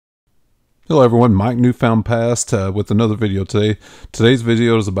Hello everyone, Mike Newfound Past with another video today. Today's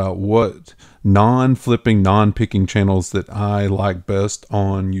video is about what non-flipping, non-picking channels that I like best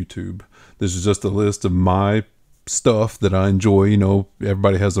on YouTube. This is just a list of my stuff that I enjoy. You know,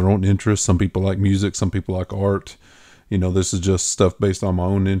 everybody has their own interests. Some people like music, some people like art. You know, this is just stuff based on my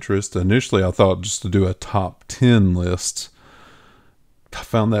own interest. Initially, I thought just to do a top 10 list. I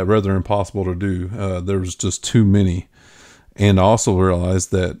found that rather impossible to do. There was just too many. And I also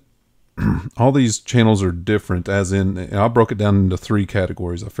realized that all these channels are different, as in, I broke it down into 3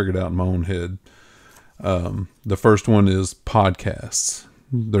 categories I figured out in my own head. The first one is podcasts.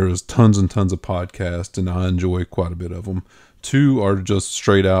 There's tons and tons of podcasts, and I enjoy quite a bit of them. 2 are just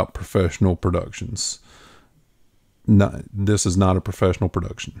straight out professional productions. This is not a professional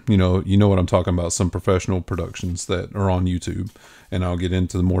production. You know what I'm talking about, some professional productions that are on YouTube, and I'll get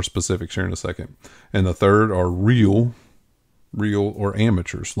into the more specifics here in a second. And the third are real or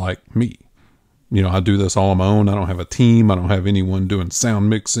amateurs like me. You know, I do this all on my own. I don't have a team. I don't have anyone doing sound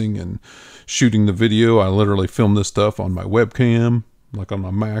mixing and shooting the video. I literally film this stuff on my webcam, like on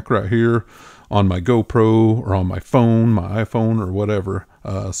my Mac right here, on my GoPro, or on my phone, my iPhone, or whatever.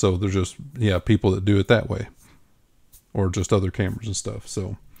 So there's just, people that do it that way, or just other cameras and stuff.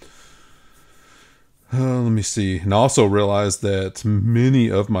 So let me see. And I also realized that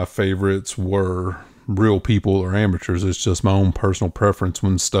many of my favorites were real people or amateurs. It's just my own personal preference.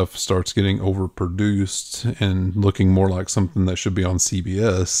 When stuff starts getting overproduced and looking more like something that should be on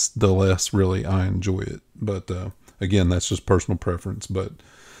CBS, the less really I enjoy it. But again, that's just personal preference. But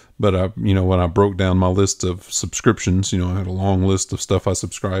I, when I broke down my list of subscriptions, I had a long list of stuff I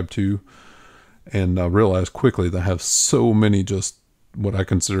subscribed to, and I realized quickly that I have so many just what I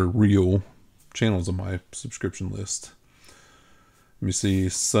consider real channels on my subscription list. Let me see,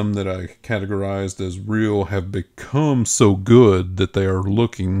 some that I categorized as real have become so good that they are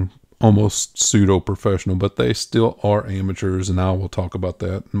looking almost pseudo-professional, but they still are amateurs, and I will talk about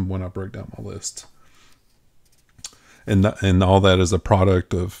that when I break down my list. And all that is a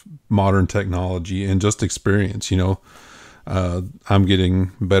product of modern technology and just experience. I'm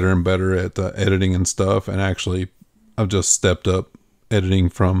getting better and better at editing and stuff, and actually I've just stepped up editing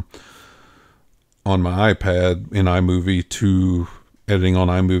from on my iPad in iMovie to editing on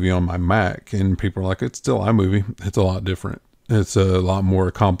iMovie on my Mac, and people are like, it's still iMovie. It's a lot different. It's a lot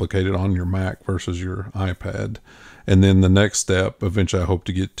more complicated on your Mac versus your iPad. And then the next step eventually I hope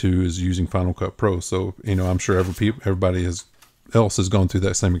to get to is using Final Cut Pro. So, I'm sure everybody else has gone through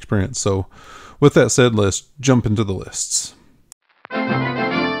that same experience. So with that said, let's jump into the lists.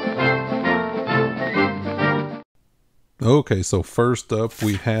 Okay, so first up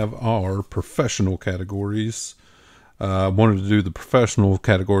we have our professional categories. I wanted to do the professional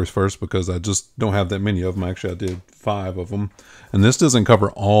categories first because I just don't have that many of them. Actually, I did 5 of them. And this doesn't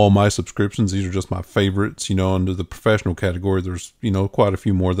cover all my subscriptions. These are just my favorites. Under the professional category, there's, quite a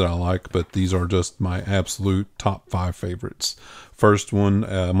few more that I like, but these are just my absolute top 5 favorites. First one,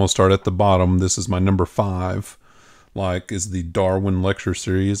 I'm going to start at the bottom. This is my number 5. Is the Darwin Lecture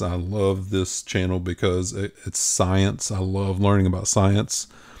Series. I love this channel because it's science. I love learning about science.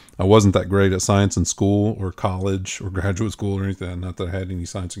 I wasn't that great at science in school or college or graduate school or anything. Not that I had any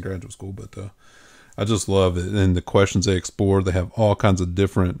science in graduate school, but I just love it. And the questions they explore, they have all kinds of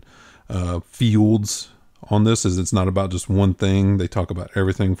different fields on this. It's not about just one thing. They talk about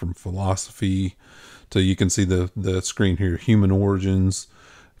everything from philosophy to, you can see the screen here, human origins,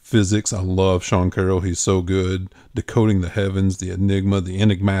 physics. I love Sean Carroll. He's so good. Decoding the Heavens, the Enigma, the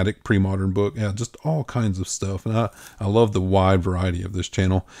enigmatic pre-modern book. Yeah, just all kinds of stuff. And I love the wide variety of this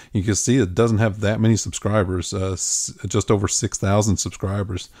channel. You can see it doesn't have that many subscribers, just over 6,000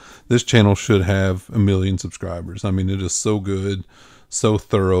 subscribers. This channel should have 1 million subscribers. I mean, it is so good, so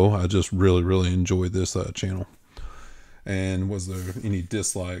thorough. I just really, really enjoy this channel. And was there any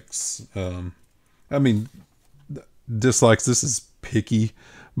dislikes? Dislikes, this is picky.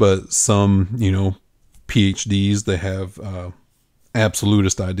 But some, PhDs, they have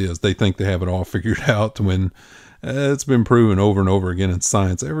absolutist ideas. They think they have it all figured out when it's been proven over and over again in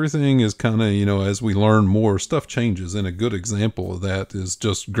science. Everything is kind of, as we learn more, stuff changes. And a good example of that is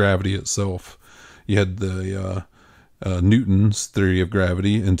just gravity itself. You had the Newton's theory of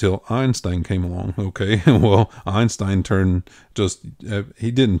gravity until Einstein came along. Okay, well, Einstein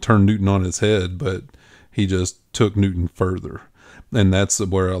he didn't turn Newton on his head, but he just took Newton further. And that's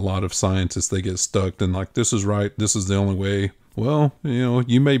where a lot of scientists, they get stuck and like, this is right, this is the only way. Well,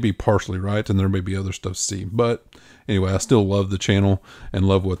 you may be partially right, and there may be other stuff to see. But anyway, I still love the channel and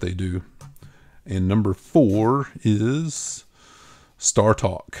love what they do. And number 4 is Star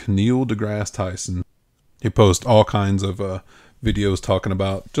Talk, Neil deGrasse Tyson. He posts all kinds of videos talking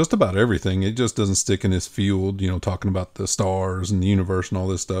about just about everything. It just doesn't stick in his field, talking about the stars and the universe and all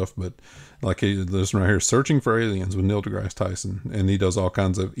this stuff. But like this right here, Searching for Aliens with Neil deGrasse Tyson. And he does all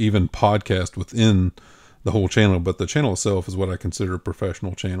kinds of even podcast within the whole channel. But the channel itself is what I consider a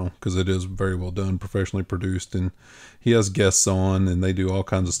professional channel, because it is very well done, professionally produced. And he has guests on and they do all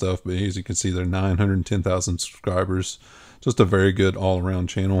kinds of stuff. But as you can see, they're 910,000 subscribers. Just a very good all-around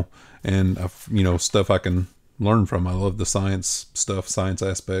channel. And, stuff I can learn from. I love the science stuff, science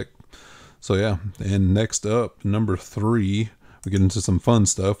aspect. So yeah. And next up, number 3, we get into some fun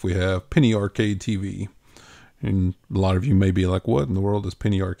stuff. We have Penny Arcade TV. And a lot of you may be like, what in the world is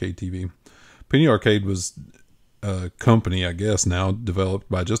Penny Arcade TV? Penny Arcade was a company, I guess now, developed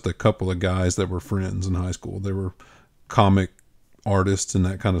by just a couple of guys that were friends in high school. They were comic artists and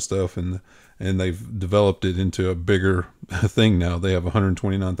that kind of stuff. And they've developed it into a bigger thing now. They have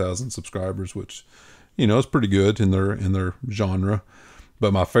 129,000 subscribers, which, it's pretty good in their genre.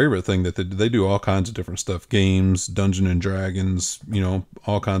 But my favorite thing that they do all kinds of different stuff, games, Dungeons and Dragons,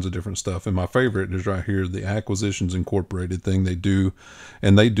 all kinds of different stuff. And my favorite is right here, the Acquisitions Incorporated thing they do.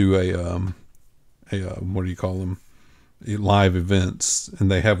 And they do what do you call them? Live events.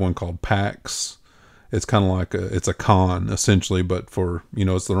 And they have one called PAX. It's kind of like it's a con essentially, but for,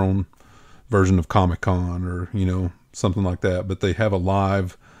 it's their own version of Comic-Con or, something like that. But they have a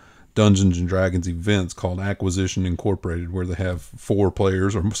live Dungeons and Dragons events called Acquisition Incorporated, where they have 4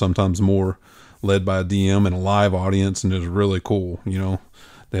 players or sometimes more, led by a DM and a live audience, and it's really cool.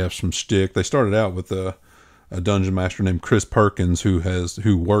 They have some shtick. They started out with a dungeon master named Chris Perkins,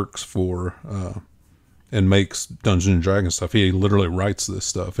 who works for and makes Dungeons and Dragons stuff. He literally writes this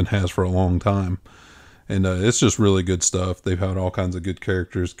stuff and has for a long time, and it's just really good stuff. They've had all kinds of good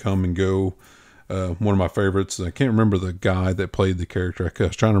characters come and go. One of my favorites, I can't remember the guy that played the character. I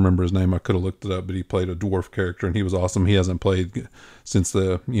was trying to remember his name. I could have looked it up, but he played a dwarf character and he was awesome. He hasn't played since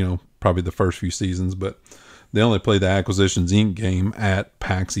probably the first few seasons, but they only play the Acquisitions Inc. game at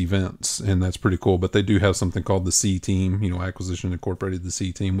PAX events, and that's pretty cool. But they do have something called the C Team, Acquisition Incorporated, the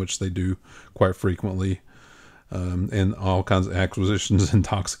C Team, which they do quite frequently. And all kinds of Acquisitions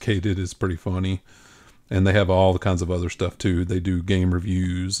Intoxicated is pretty funny. And they have all the kinds of other stuff too. They do game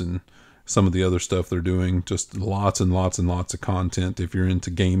reviews and some of the other stuff they're doing, just lots and lots and lots of content. If you're into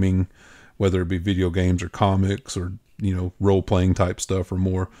gaming, whether it be video games or comics or, role-playing type stuff or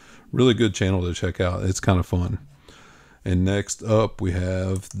more, really good channel to check out. It's kind of fun. And next up, we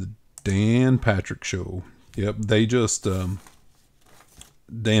have the Dan Patrick Show. Yep, they just, Dan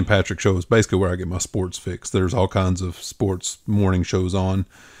Patrick Show is basically where I get my sports fix. There's all kinds of sports morning shows on,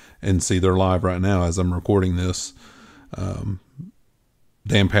 and see, they're live right now as I'm recording this.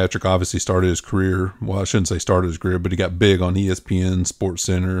 Dan Patrick obviously started his career, well, I shouldn't say started his career, but he got big on ESPN Sports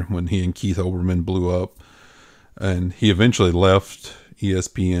Center when he and Keith Olbermann blew up. And he eventually left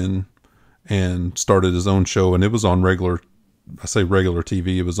ESPN and started his own show, and it was on regular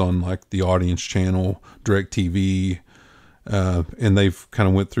TV. It was on like the Audience Channel, DirecTV, and they've kind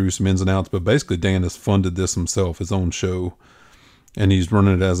of went through some ins and outs, but basically Dan has funded this himself, his own show, and he's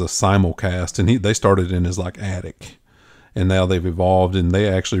running it as a simulcast, and they started in his like attic. And now they've evolved, and they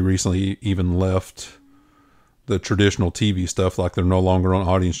actually recently even left the traditional TV stuff. Like they're no longer on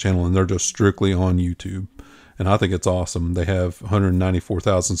Audience Channel, and they're just strictly on YouTube. And I think it's awesome. They have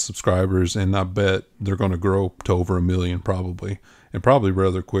 194,000 subscribers, and I bet they're going to grow to over 1 million probably, and probably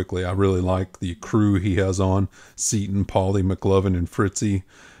rather quickly. I really like the crew he has on, Seaton, Paulie, McLovin, and Fritzy.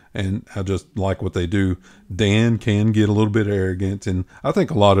 And I just like what they do. Dan can get a little bit arrogant, and I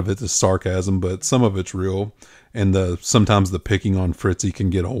think a lot of it is sarcasm, but some of it's real. And sometimes the picking on Fritzy can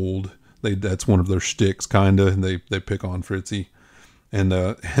get old. That's one of their shticks, kinda. And they pick on Fritzy, and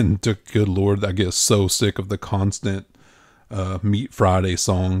good Lord, I get so sick of the constant Meat Friday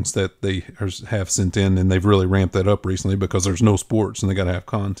songs that they have sent in, and they've really ramped that up recently because there's no sports and they got to have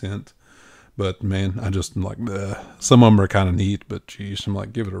content. But man, I just am like, bleh. Some of them are kind of neat, but geez, I'm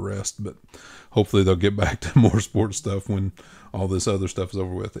like, give it a rest. But hopefully they'll get back to more sports stuff when all this other stuff is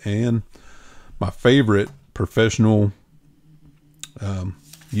over with. And my favorite professional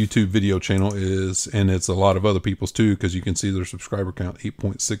YouTube video channel is, and it's a lot of other people's too, because you can see their subscriber count,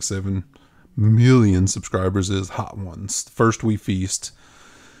 8.67 million subscribers, is Hot Ones, First We Feast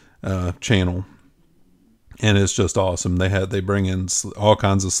channel. And it's just awesome. They bring in all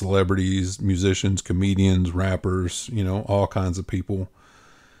kinds of celebrities, musicians, comedians, rappers, all kinds of people.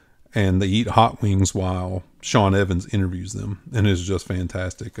 And they eat hot wings while Sean Evans interviews them. And it's just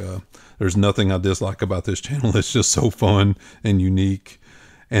fantastic. There's nothing I dislike about this channel. It's just so fun and unique.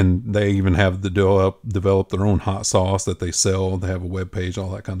 And they even have develop their own hot sauce that they sell. They have a web page, all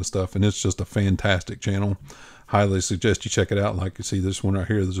that kind of stuff. And it's just a fantastic channel. highly suggest you check it out. Like you see this one right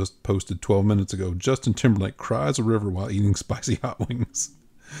here that just posted 12 minutes ago. Justin Timberlake cries a river while eating spicy hot wings.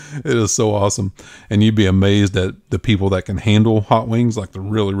 It is so awesome. And you'd be amazed at the people that can handle hot wings, like the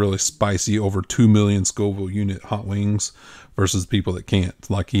really, really spicy, over 2 million Scoville unit hot wings, versus people that can't.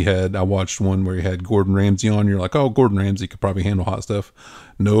 Like I watched one where he had Gordon Ramsay on. You're like, oh, Gordon Ramsay could probably handle hot stuff.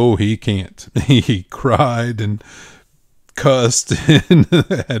 No, he can't. He cried and cussed and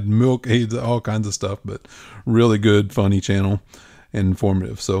had milk, ate all kinds of stuff, but really good, funny channel and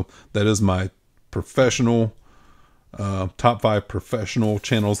informative. So that is my professional top 5 professional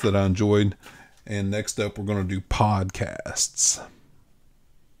channels that I enjoyed. And next up, we're going to do podcasts.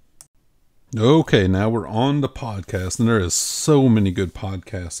 Okay, now we're on the podcast, and there is so many good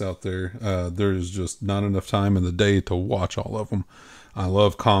podcasts out there. There is just not enough time in the day to watch all of them. I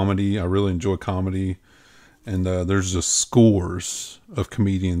love comedy. I really enjoy comedy. And there's just scores of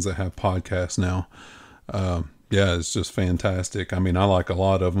comedians that have podcasts now. Yeah, it's just fantastic. I mean, I like a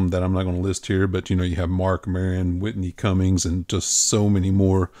lot of them that I'm not going to list here, but you have Mark Maron, Whitney Cummings, and just so many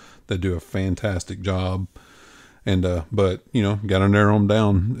more that do a fantastic job. And but got to narrow them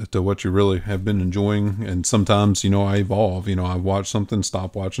down to what you really have been enjoying. And sometimes I evolve. I watch something,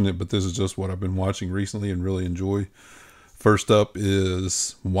 stop watching it, but this is just what I've been watching recently and really enjoy. First up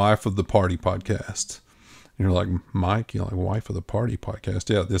is Wife of the Party podcast. You're like, Mike, you're like, Wife of the Party podcast.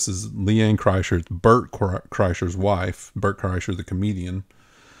 Yeah, this is Leanne Kreischer. It's Bert Kreischer's wife, Bert Kreischer, the comedian.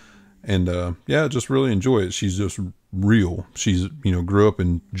 And yeah, just really enjoy it. She's just real. She's, grew up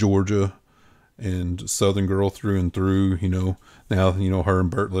in Georgia and Southern girl through and through, now, her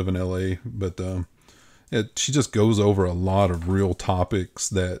and Bert live in LA, but she just goes over a lot of real topics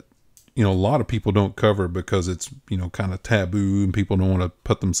that, a lot of people don't cover because it's, kind of taboo and people don't want to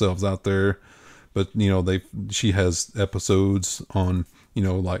put themselves out there. But, she has episodes on,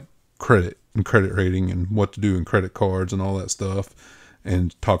 like credit and credit rating and what to do in credit cards and all that stuff.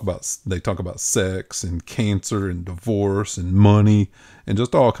 And they talk about sex and cancer and divorce and money and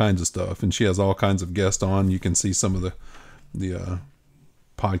just all kinds of stuff. And she has all kinds of guests on. You can see some of the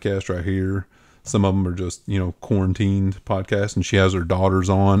podcast right here. Some of them are just, quarantined podcasts. And she has her daughters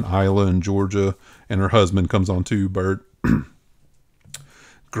on, Isla in Georgia, and her husband comes on too, Bert.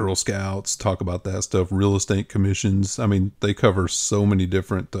 Girl Scouts, talk about that stuff, real estate commissions. I mean, they cover so many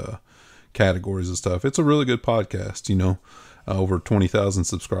different categories of stuff. It's a really good podcast, over 20,000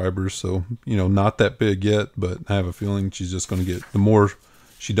 subscribers. So, not that big yet, but I have a feeling she's just going to get, the more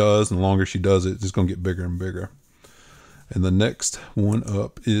she does and the longer she does it, it's going to get bigger and bigger. And the next one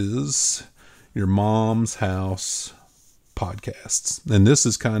up is Your Mom's House podcasts. And this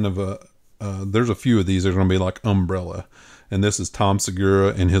is kind of there's a few of these. There's going to be like umbrella. And this is Tom Segura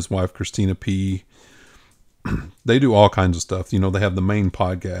and his wife, Christina P. They do all kinds of stuff. They have the main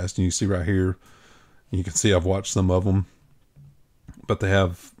podcast. And you see right here, you can see I've watched some of them. But they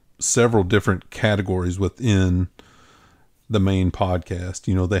have several different categories within the main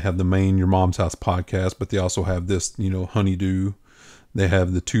podcast. They have the main Your Mom's House podcast, but they also have this, Honeydew. They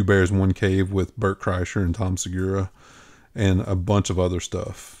have the Two Bears, One Cave with Bert Kreischer and Tom Segura and a bunch of other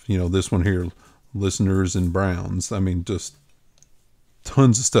stuff. This one here, Listeners and Browns. I mean, just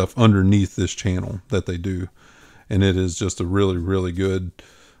tons of stuff underneath this channel that they do. And it is just a really, really good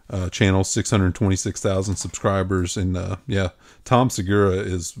channel, 626,000 subscribers. And yeah, Tom Segura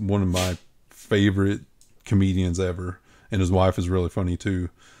is one of my favorite comedians ever. And his wife is really funny too.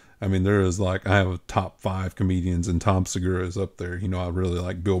 I mean, I have a top 5 comedians and Tom Segura is up there. I really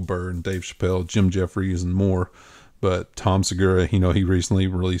like Bill Burr and Dave Chappelle, Jim Jeffries and more. But Tom Segura, he recently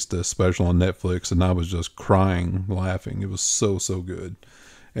released a special on Netflix and I was just crying, laughing. It was so, so good.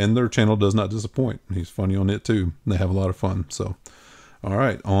 And their channel does not disappoint. He's funny on it too. They have a lot of fun. So, all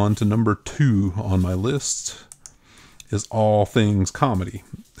right, on to number 2 on my list is All Things Comedy.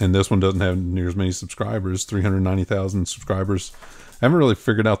 And this one doesn't have near as many subscribers, 390,000 subscribers. I haven't really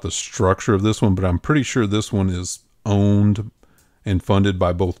figured out the structure of this one, but I'm pretty sure this one is owned and funded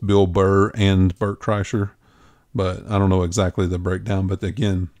by both Bill Burr and Bert Kreischer. But I don't know exactly the breakdown. But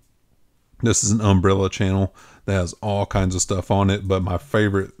again, this is an umbrella channel that has all kinds of stuff on it. But my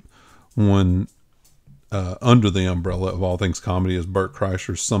favorite one under the umbrella of All Things Comedy is Bert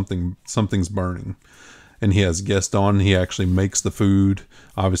Kreischer's Something's Burning. And he has guests on. He actually makes the food.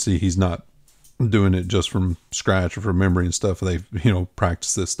 Obviously, he's not doing it just from scratch or from memory and stuff. They,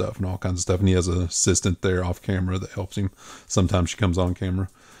 practice this stuff and all kinds of stuff. And he has an assistant there off camera that helps him. Sometimes she comes on camera.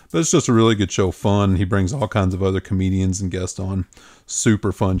 But it's just a really good show, fun. He brings all kinds of other comedians and guests on.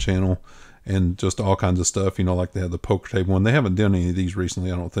 Super fun channel. And just all kinds of stuff. Like they had the poker table one. They haven't done any of these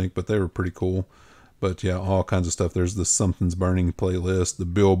recently, I don't think, but they were pretty cool. But yeah, all kinds of stuff. There's the Something's Burning playlist. The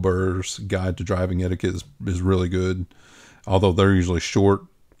Bill Burr's Guide to Driving Etiquette is really good. Although they're usually short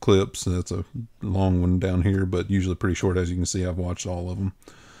clips. That's a long one down here, but usually pretty short. As you can see, I've watched all of them.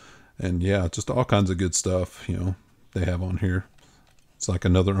 And yeah, just all kinds of good stuff, they have on here. It's like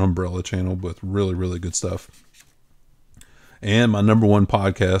another umbrella channel with really, really good stuff. And my number one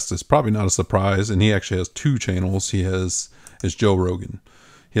podcast is probably not a surprise, and he actually has two channels. Is Joe Rogan.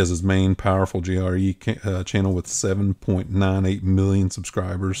 He has his main powerful GRE channel with 7.98 million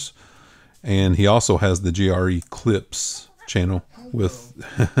subscribers. And he also has the GRE Clips channel with,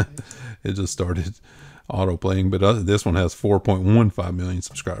 it just started autoplaying, but this one has 4.15 million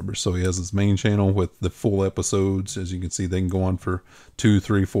subscribers. So he has his main channel with the full episodes. As you can see, they can go on for 2,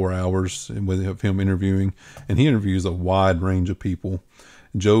 3, 4 hours with him interviewing, and he interviews a wide range of people.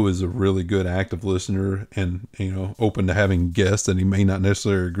 Joe is a really good active listener, and open to having guests that he may not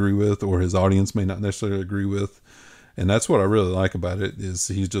necessarily agree with, or his audience may not necessarily agree with. And that's what I really like about it, is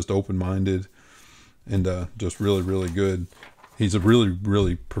he's just open-minded and just really, really good. He's a really,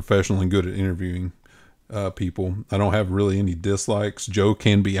 really professional and good at interviewing people. I don't have really any dislikes. Joe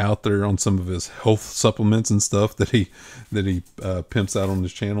can be out there on some of his health supplements and stuff that he pimps out on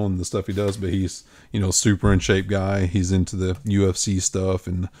his channel and the stuff he does, but he's super in shape guy. He's into the UFC stuff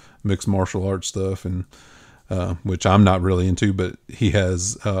and mixed martial arts stuff, and which I'm not really into, but he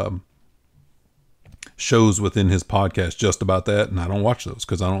has shows within his podcast just about that, and I don't watch those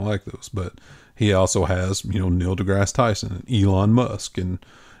because I don't like those. But he also has Neil deGrasse Tyson and Elon Musk and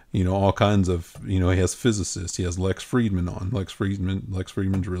all kinds of, he has physicists. He has Lex Friedman on. Lex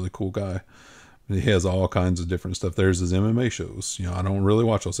Friedman's a really cool guy. He has all kinds of different stuff. There's his MMA shows. I don't really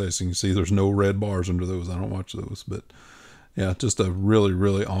watch those. As you can see, there's no red bars under those. I don't watch those. But yeah, just a really,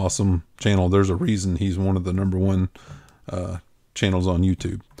 really awesome channel. There's a reason he's one of the number one channels on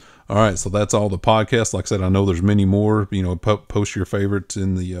YouTube. All right, so that's all the podcasts. Like I said, I know there's many more. Post your favorites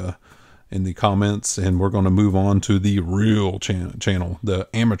in the comments, and we're going to move on to the real channel, the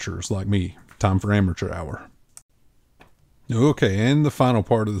amateurs like me. Time for Amateur Hour. Okay, and the final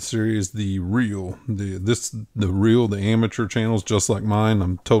part of the series, the amateur channels, just like mine.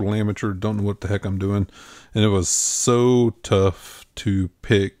 I'm total amateur, don't know what the heck I'm doing, and it was so tough to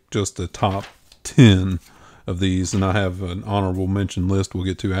pick just the top 10 of these, and I have an honorable mention list we'll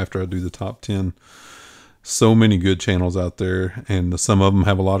get to after I do the top 10. So many good channels out there, and some of them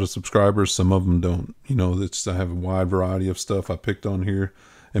have a lot of subscribers, some of them don't. I have a wide variety of stuff I picked on here,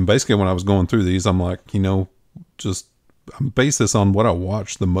 and basically when I was going through these, I'm like, I'm base this on what I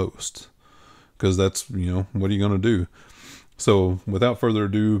watch the most, because that's, what are you going to do? So without further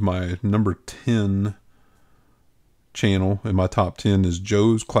ado, my number 10 channel in my top 10 is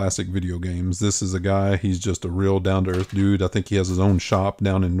Joe's Classic Video Games. This is a guy, he's just a real down-to-earth dude. I think he has his own shop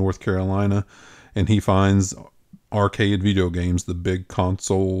down in North Carolina, and he finds arcade video games, the big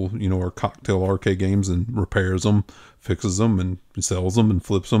console, or cocktail arcade games, and repairs them, fixes them, and sells them and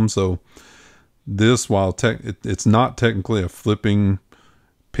flips them. So this, while it's not technically a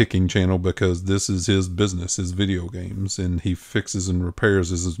picking channel, because this is his business, his video games, and he fixes and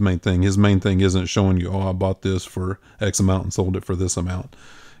repairs is his main thing. His main thing isn't showing you, I bought this for X amount and sold it for this amount.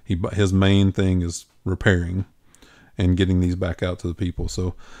 His main thing is repairing and getting these back out to the people.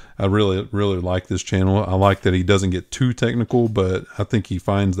 So I really, really like this channel. I like that he doesn't get too technical, but I think he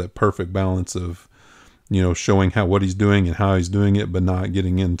finds that perfect balance of, showing what he's doing and how he's doing it, but not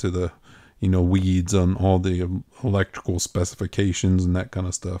getting into the, weeds on all the electrical specifications and that kind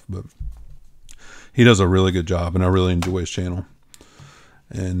of stuff. But he does a really good job, and I really enjoy his channel.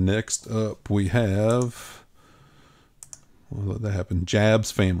 And next up we have, well, let that happen,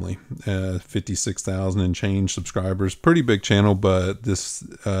 Jab's Family, 56,000 and change subscribers. Pretty big channel, but this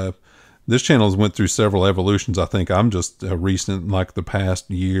channel has went through several evolutions. I think I'm just a recent, like the past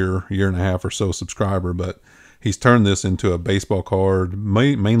year and a half or so subscriber, but he's turned this into a baseball card,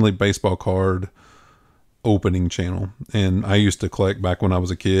 mainly baseball card opening channel. And I used to collect back when I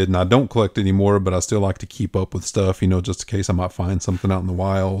was a kid, and I don't collect anymore, but I still like to keep up with stuff, just in case I might find something out in the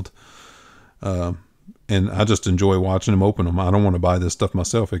wild. And I just enjoy watching him open them. I don't want to buy this stuff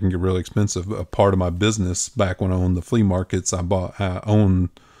myself. It can get really expensive. A part of my business back when I owned the flea markets, I bought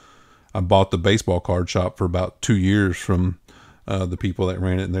the baseball card shop for about 2 years from the people that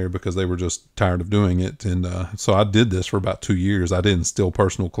ran it in there, because they were just tired of doing it. And so I did this for about 2 years. I didn't still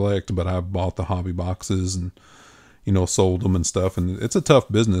personal collect, but I bought the hobby boxes and sold them and stuff. And it's a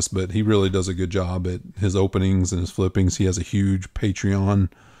tough business, but he really does a good job at his openings and his flippings. He has a huge Patreon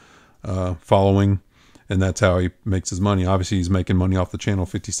following, and that's how he makes his money. Obviously, he's making money off the channel,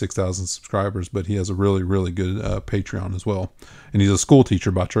 56,000 subscribers, but he has a really, really good Patreon as well. And he's a school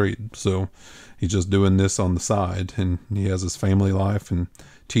teacher by trade, so he's just doing this on the side, and he has his family life and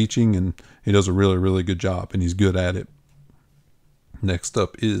teaching, and he does a really, really good job, and he's good at it. Next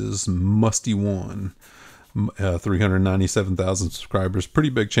up is Musty One, 397,000 subscribers. Pretty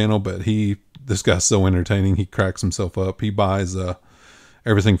big channel, but this guy's so entertaining. He cracks himself up. He buys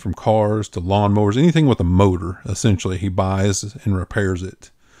everything from cars to lawnmowers, anything with a motor, essentially. He buys and repairs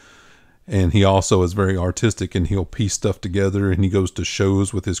it. And he also is very artistic, and he'll piece stuff together, and he goes to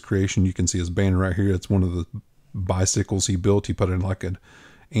shows with his creation. You can see his banner right here. It's one of the bicycles he built. He put in like an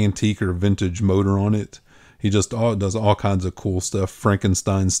antique or vintage motor on it. He just does all kinds of cool stuff,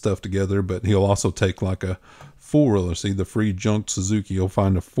 Frankenstein stuff together, but he'll also take like a four-wheeler. See, the free junk Suzuki, he'll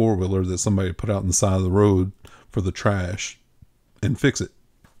find a four-wheeler that somebody put out on the side of the road for the trash and fix it.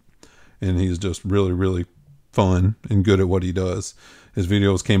 And he's just really, really fun and good at what he does. His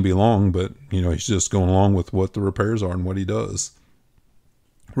videos can be long, but, you know, he's just going along with what the repairs are and what he does.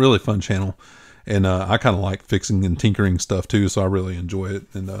 Really fun channel. And I kind of like fixing and tinkering stuff too, so I really enjoy it.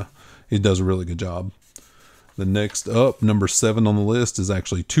 And he does a really good job. The next up, number 7 on the list, is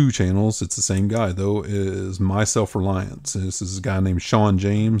actually 2 channels. It's the same guy, though, is My Self-Reliance. This is a guy named Sean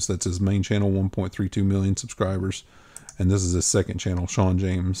James. That's his main channel, 1.32 million subscribers. And this is his second channel, Sean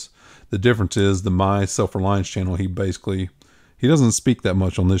James. The difference is the My Self-Reliance channel, he doesn't speak that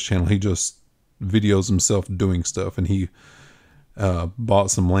much on this channel. He just videos himself doing stuff. And he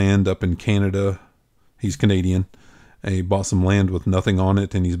bought some land up in Canada. He's Canadian. And he bought some land with nothing on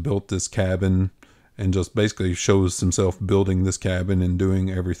it, and he's built this cabin, and just basically shows himself building this cabin and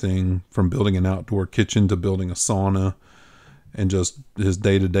doing everything from building an outdoor kitchen to building a sauna, and just his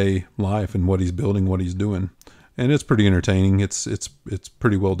day-to-day life and what he's building, what he's doing. And it's pretty entertaining. It's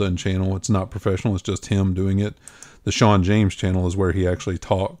pretty well done channel. It's not professional. It's just him doing it. The Sean James channel is where he actually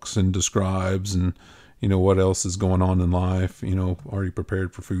talks and describes and, you know, what else is going on in life. You know, are you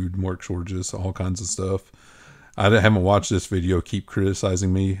prepared for food and work shortages, all kinds of stuff. I haven't watched this video. Keep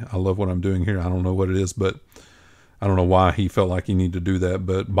criticizing me. I love what I'm doing here. I don't know what it is, but I don't know why he felt like he needed to do that.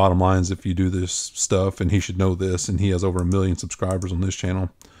 But bottom line is, if you do this stuff, and he should know this, and he has over 1 million subscribers on this channel,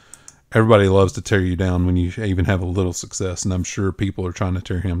 everybody loves to tear you down when you even have a little success. And I'm sure people are trying to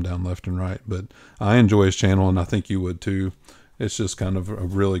tear him down left and right. But I enjoy his channel, and I think you would too. It's just kind of a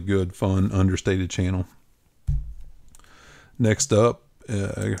really good, fun, understated channel. Next up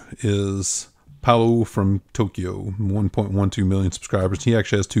is Paolo from Tokyo, 1.12 million subscribers. He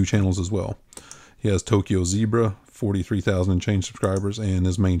actually has 2 channels as well. He has Tokyo Zebra, 43,000 and change subscribers, and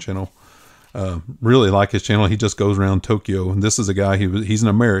his main channel. Really like his channel. He just goes around Tokyo. And this is a guy, he's an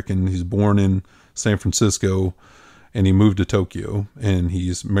American. He's born in San Francisco, and he moved to Tokyo, and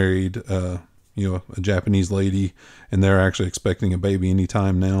he's married, you know, a Japanese lady, and they're actually expecting a baby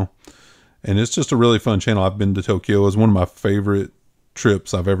anytime now. And it's just a really fun channel. I've been to Tokyo. It was one of my favorite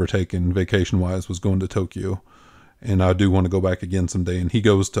trips I've ever taken vacation wise, was going to Tokyo, and I do want to go back again someday. And he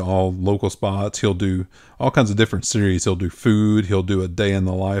goes to all local spots. He'll do all kinds of different series. He'll do food. He'll do a day in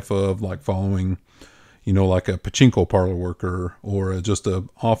the life of, like, following, you know, like a pachinko parlor worker or just a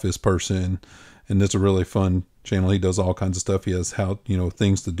office person. And it's a really fun channel. He does all kinds of stuff. He has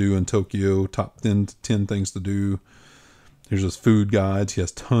things to do in Tokyo, top 10 things to do. Here's his food guides. He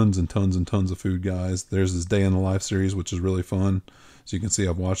has tons and tons and tons of food guides. There's his day in the life series, which is really fun. So you can see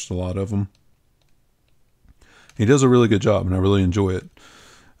I've watched a lot of them. He does a really good job, and I really enjoy it.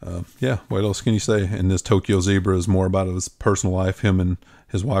 Yeah, what else can you say? And this Tokyo Zebra is more about his personal life, him and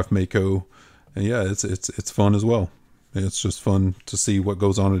his wife Mako. And yeah, it's fun as well. It's just fun to see what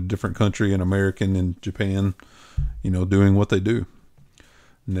goes on in a different country, an American in Japan, you know, doing what they do.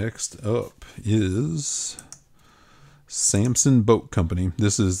 Next up is Samson Boat Company.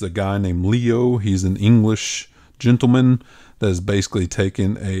 This is a guy named Leo. He's an English gentleman that has basically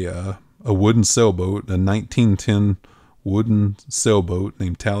taken a wooden sailboat, a 1910 wooden sailboat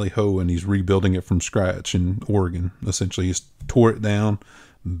named Tally Ho, and he's rebuilding it from scratch in Oregon. Essentially, he's tore it down,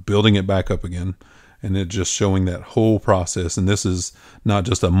 building it back up again, and it just showing that whole process. And this is not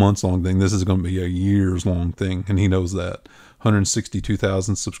just a months-long thing. This is going to be a years-long thing, and he knows that.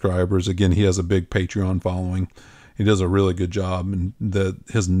 162,000 subscribers. Again, he has a big Patreon following. He does a really good job, and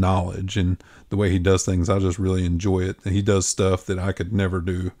his knowledge and the way he does things, I just really enjoy it. And he does stuff that I could never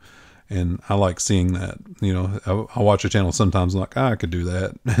do, and I like seeing that. You know, I watch a channel sometimes, I'm like, I could do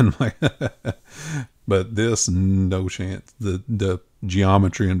that, and like, but this, no chance. The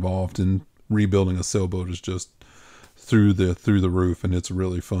geometry involved in rebuilding a sailboat is just through the roof, and it's a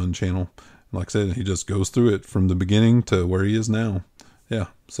really fun channel. Like I said, he just goes through it from the beginning to where he is now. Yeah,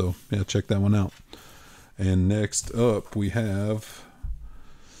 so yeah, check that one out. And next up we have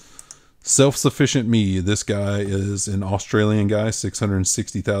Self-Sufficient Me. This guy is an Australian guy,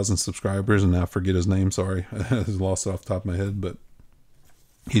 660,000 subscribers, and I forget his name, sorry. I lost it off the top of my head, but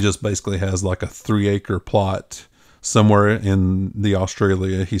he just basically has like a 3-acre plot somewhere in the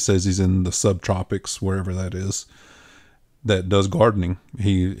Australia. He says he's in the subtropics, wherever that is, that does gardening.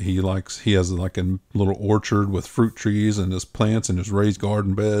 He has like a little orchard with fruit trees and his plants and his raised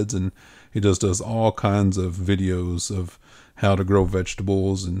garden beds, and he just does all kinds of videos of how to grow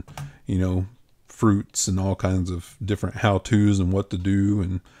vegetables and, you know, fruits and all kinds of different how-tos and what to do.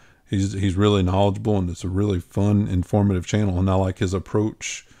 And he's really knowledgeable, and it's a really fun, informative channel, and I like his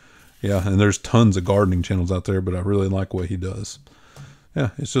approach. Yeah, and there's tons of gardening channels out there, but I really like what he does.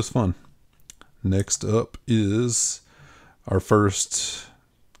 Yeah, it's just fun. Next up is our first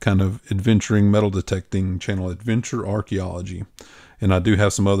kind of adventuring metal detecting channel, Adventure Archaeology. And I do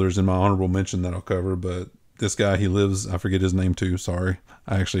have some others in my honorable mention that I'll cover, but this guy, he lives, I forget his name too, sorry.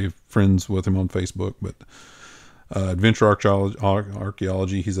 I actually have friends with him on Facebook, but Adventure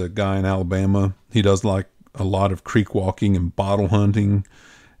Archaeology, he's a guy in Alabama. He does like a lot of creek walking and bottle hunting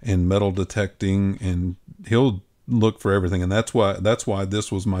and metal detecting, and he'll look for everything. And that's why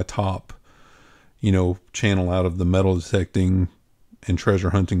this was my top, you know, channel out of the metal detecting and treasure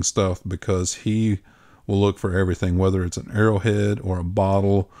hunting stuff, because he will look for everything, whether it's an arrowhead or a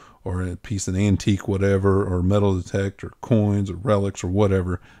bottle or a piece of antique, whatever, or metal detect or coins or relics or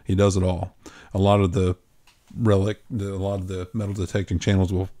whatever. He does it all. A lot of the metal detecting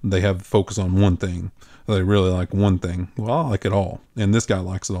channels they have focus on one thing. They really like one thing. Well, I like it all, and this guy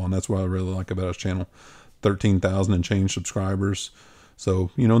likes it all, and that's what I really like about his channel. 13,000 and change subscribers.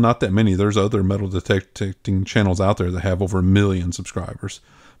 So, you know, not that many. There's other metal detecting channels out there that have over 1 million subscribers,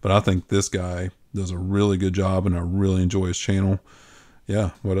 but I think this guy does a really good job, and I really enjoy his channel.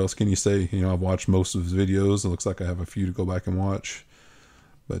 Yeah, what else can you say? You know, I've watched most of his videos. It looks like I have a few to go back and watch.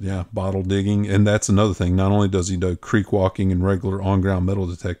 But yeah, bottle digging. And that's another thing. Not only does he do creek walking and regular on-ground metal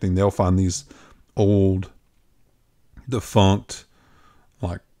detecting, they'll find these old, defunct,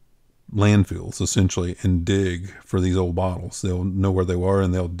 like landfills, essentially, and dig for these old bottles. They'll know where they were,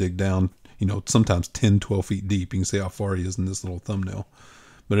 and they'll dig down, you know, sometimes 10, 12 feet deep. You can see how far he is in this little thumbnail.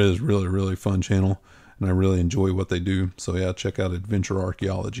 But it is really, really fun channel, and I really enjoy what they do. So yeah, check out Adventure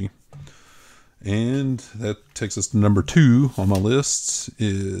Archaeology. And that takes us to number 2 on my list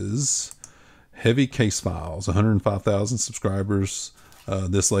is Heavy Case Files, 105,000 subscribers.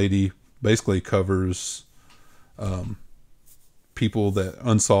 This lady basically covers people that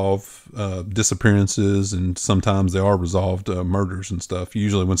unsolved disappearances, and sometimes they are resolved murders and stuff.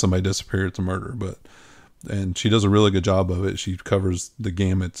 Usually when somebody disappears, it's a murder, and she does a really good job of it. She covers the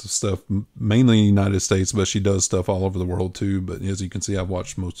gamut of stuff, mainly United States, but she does stuff all over the world too. But as you can see, I've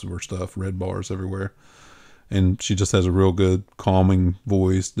watched most of her stuff, red bars everywhere. And she just has a real good, calming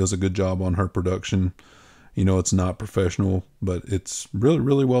voice, does a good job on her production. You know, it's not professional, but it's really,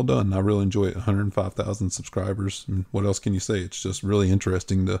 really well done. I really enjoy it. 105,000 subscribers. And what else can you say? It's just really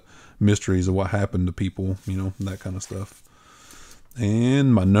interesting, the mysteries of what happened to people, you know, that kind of stuff.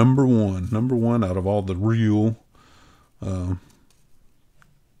 And my number one out of all the real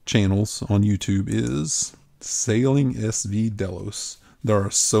channels on YouTube is Sailing SV Delos. There are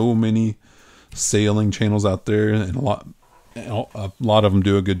so many sailing channels out there, and a lot of them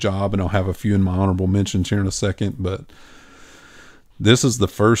do a good job, and I'll have a few in my honorable mentions here in a second. But this is the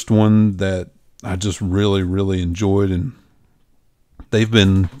first one that I just really, really enjoyed, and they've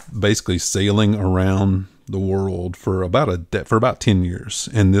been basically sailing around the world for about 10 years.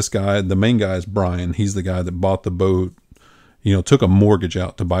 And this guy, the main guy, is Brian. He's the guy that bought the boat, you know, took a mortgage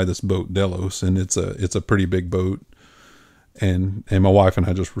out to buy this boat, Delos, and it's a pretty big boat. And my wife and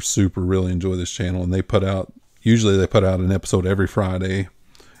I just really enjoy this channel. And usually they put out an episode every Friday,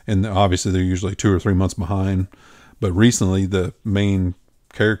 and obviously they're usually 2 or 3 months behind. But recently, the main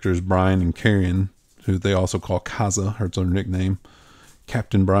characters, Brian and Karen, who they also call Kaza, that's their nickname,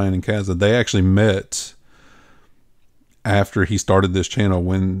 Captain Brian and Kaza, they actually met after he started this channel,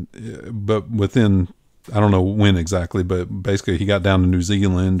 but within, I don't know when exactly, but basically he got down to New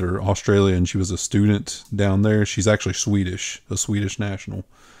Zealand or Australia, and she was a student down there. She's actually Swedish, a Swedish national,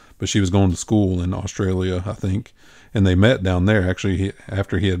 but she was going to school in Australia, I think. And they met down there actually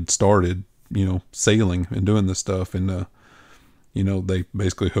after he had started, you know, sailing and doing this stuff. And, you know, they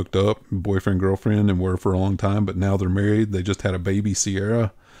basically hooked up, boyfriend, girlfriend, and were for a long time, but now they're married. They just had a baby,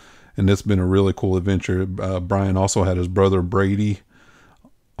 Sierra. And it's been a really cool adventure. Brian also had his brother Brady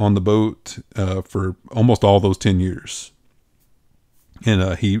on the boat for almost all those 10 years.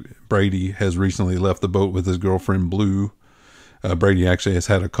 And Brady has recently left the boat with his girlfriend Blue. Brady actually has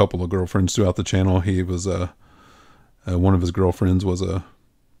had a couple of girlfriends throughout the channel. He was one of his girlfriends was a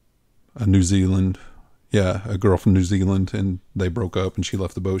New Zealand, yeah, a girl from New Zealand, and they broke up and she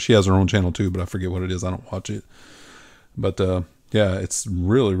left the boat. She has her own channel too, but I forget what it is. I don't watch it. But yeah, it's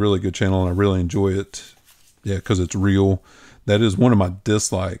really, really good channel, and I really enjoy it. Yeah, because it's real. That is one of my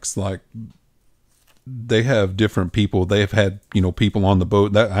dislikes. Like, they have different people. They have had, you know, people on the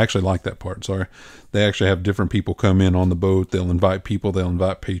boat. That I actually like that part. Sorry. They actually have different people come in on the boat. They'll invite people. They'll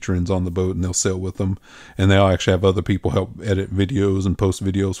invite patrons on the boat, and they'll sail with them. And they'll actually have other people help edit videos and post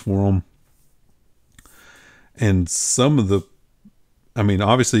videos for them. And some of the, I mean,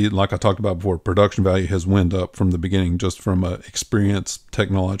 obviously, like I talked about before, production value has went up from the beginning, just from an experience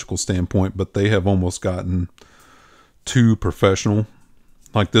technological standpoint, but they have almost gotten too professional.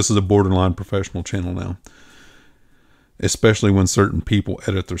 Like, this is a borderline professional channel now, especially when certain people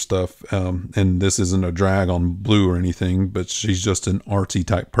edit their stuff. And this isn't a drag on Blue or anything, but she's just an artsy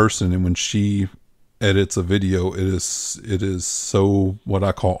type person. And when she edits a video, it is so what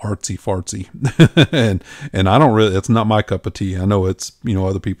I call artsy fartsy. and I don't really, it's not my cup of tea. I know it's, you know,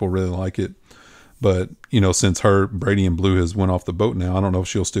 other people really like it, but you know, since Brady and Blue has went off the boat now, I don't know if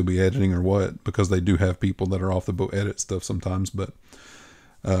she'll still be editing or what, because they do have people that are off the boat edit stuff sometimes. But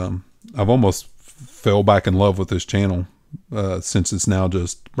I've almost fell back in love with this channel since it's now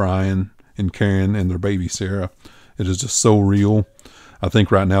just Brian and Karen and their baby Sarah. It is just so real. I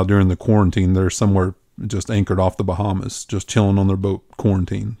think right now during the quarantine, they're somewhere just anchored off the Bahamas, just chilling on their boat,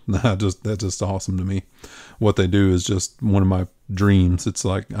 quarantine. That's just awesome to me. What they do is just one of my dreams. It's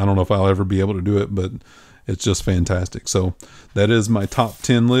like, I don't know if I'll ever be able to do it, but it's just fantastic. So that is my top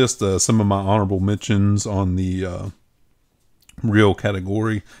 10 list. Some of my honorable mentions on the real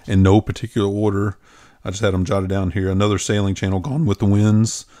category in no particular order. I just had them jotted down here. Another sailing channel, Gone with the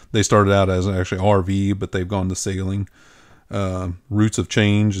Winds. They started out as actually RV, but they've gone to sailing. Roots of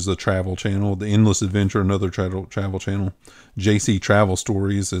Change is a travel channel. The Endless Adventure, another travel channel. JC Travel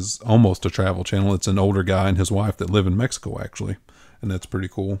Stories is almost a travel channel. It's an older guy and his wife that live in Mexico, actually, and that's pretty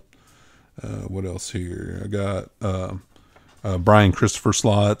cool. What else here? I got Brian Christopher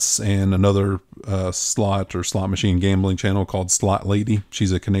Slots and another slot machine gambling channel called Slot Lady.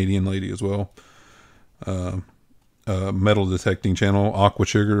 She's a Canadian lady as well. Metal detecting channel, Aqua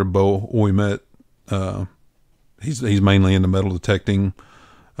Sugar, Bo Oymet. He's mainly into metal detecting.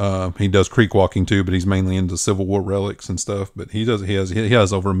 He does creek walking too, but he's mainly into Civil War relics and stuff. But he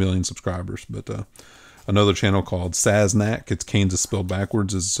has over 1 million subscribers. But another channel called Saznak, it's Kansas spelled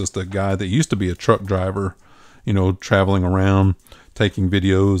backwards. It's just a guy that used to be a truck driver, you know, traveling around, taking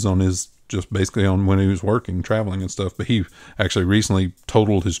videos on his, just basically on when he was working, traveling and stuff. But he actually recently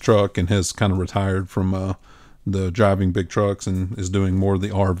totaled his truck and has kind of retired from the driving big trucks and is doing more of the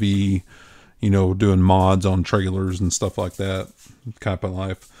RV, you know, doing mods on trailers and stuff like that type of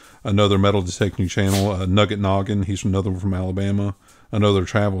life. Another metal detecting channel, Nugget Noggin. He's another one from Alabama. Another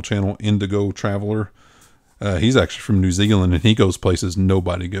travel channel, Indigo Traveler. He's actually from New Zealand, and he goes places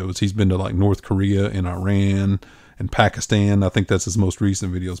nobody goes. He's been to like North Korea and Iran and Pakistan. I think that's his most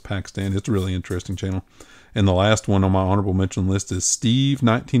recent videos, Pakistan. It's a really interesting channel. And the last one on my honorable mention list is Steve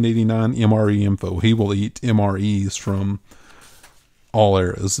 1989 MRE Info. He will eat MREs from all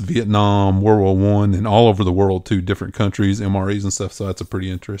eras, Vietnam, World War I, and all over the world too, different countries, MREs and stuff. So that's a pretty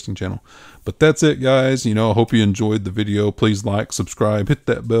interesting channel. But that's it, guys. You know, I hope you enjoyed the video. Please like, subscribe, hit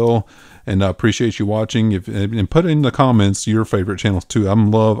that bell, and I appreciate you watching. And put in the comments your favorite channels too.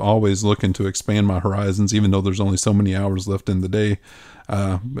 I'm always looking to expand my horizons, even though there's only so many hours left in the day.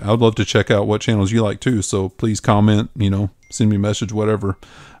 I would love to check out what channels you like too. So please comment, you know, send me a message, whatever.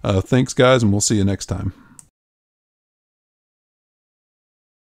 Thanks, guys, and we'll see you next time.